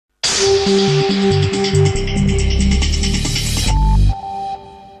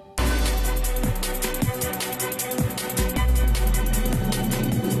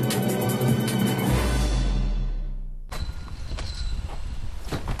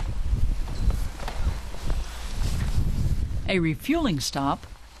A refueling stop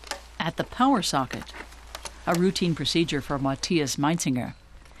at the power socket, a routine procedure for Matthias Meinzinger.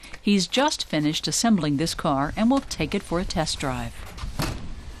 He's just finished assembling this car and will take it for a test drive.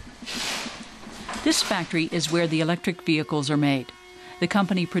 This factory is where the electric vehicles are made. The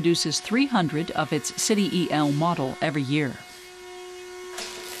company produces 300 of its CityEL model every year.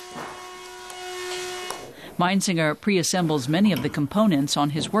 Meinzinger pre-assembles many of the components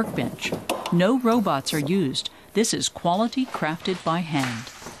on his workbench. No robots are used. This is quality crafted by hand.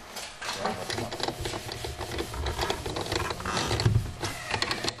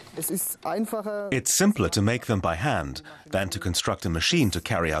 It's simpler to make them by hand than to construct a machine to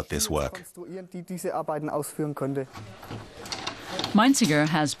carry out this work. Meinzinger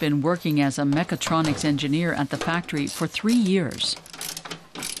has been working as a mechatronics engineer at the factory for 3 years.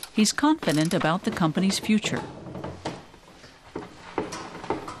 He's confident about the company's future.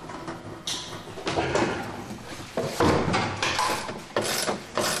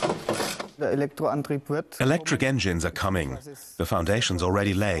 Electric engines are coming. The foundation's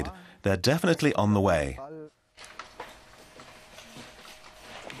already laid. They're definitely on the way.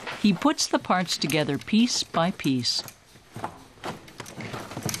 He puts the parts together piece by piece.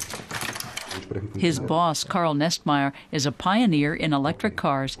 His boss, Karl Nestmeyer, is a pioneer in electric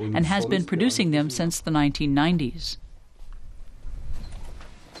cars and has been producing them since the 1990s.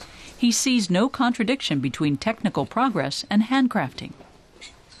 He sees no contradiction between technical progress and handcrafting.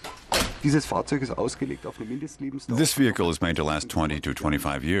 This vehicle is made to last 20 to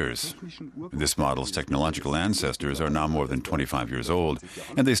 25 years. This model's technological ancestors are now more than 25 years old,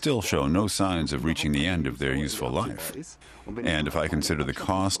 and they still show no signs of reaching the end of their useful life. And if I consider the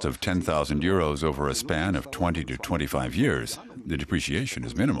cost of 10,000 euros over a span of 20 to 25 years, the depreciation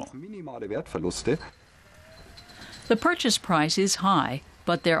is minimal. The purchase price is high,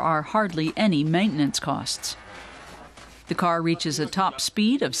 but there are hardly any maintenance costs. The car reaches a top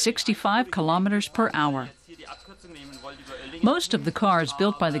speed of 65 kilometers per hour. Most of the cars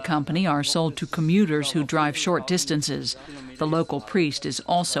built by the company are sold to commuters who drive short distances. The local priest is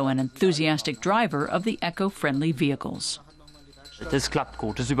also an enthusiastic driver of the eco-friendly vehicles.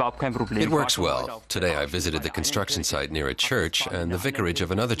 It works well. Today I visited the construction site near a church and the vicarage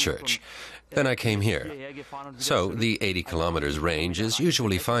of another church. Then I came here. So the 80 kilometers range is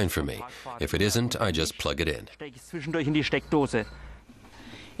usually fine for me. If it isn't, I just plug it in.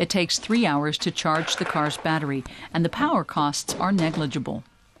 It takes 3 hours to charge the car's battery, and the power costs are negligible.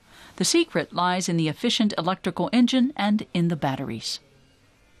 The secret lies in the efficient electrical engine and in the batteries.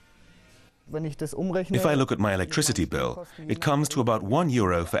 If I look at my electricity bill, it comes to about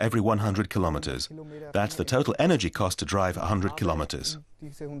 €1 for every 100 kilometers. That's the total energy cost to drive 100 kilometers.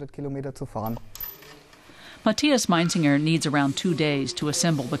 Matthias Meinzinger needs around 2 days to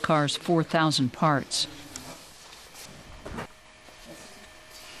assemble the car's 4,000 parts.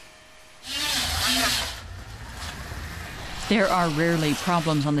 There are rarely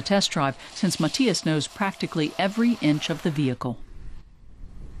problems on the test drive, since Matthias knows practically every inch of the vehicle.